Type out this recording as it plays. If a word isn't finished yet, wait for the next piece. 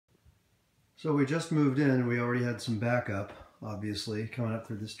So we just moved in. We already had some backup, obviously, coming up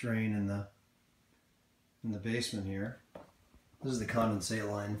through this drain in the basement here. This is the condensate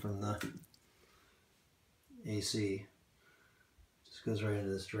line from the AC. Just goes right into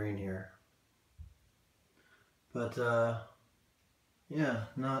this drain here. But yeah,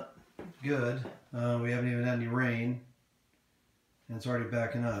 not good. We haven't even had any rain, and it's already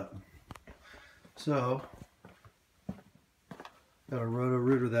backing up. So got to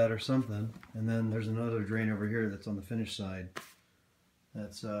roto-rooter that or something. And then there's another drain over here that's on the finished side.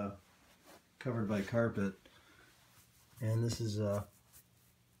 That's covered by carpet. And this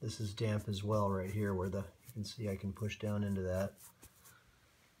is damp as well right here, where you can see I can push down into that.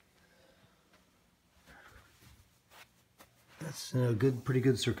 That's a pretty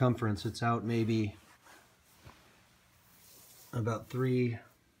good circumference. It's out maybe about 3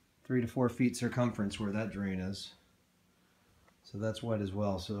 to 4 feet circumference where that drain is. So that's wet as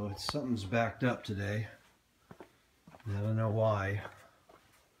well. So something's backed up today. I don't know why.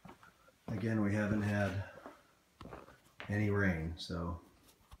 Again, we haven't had any rain, so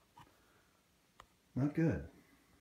not good.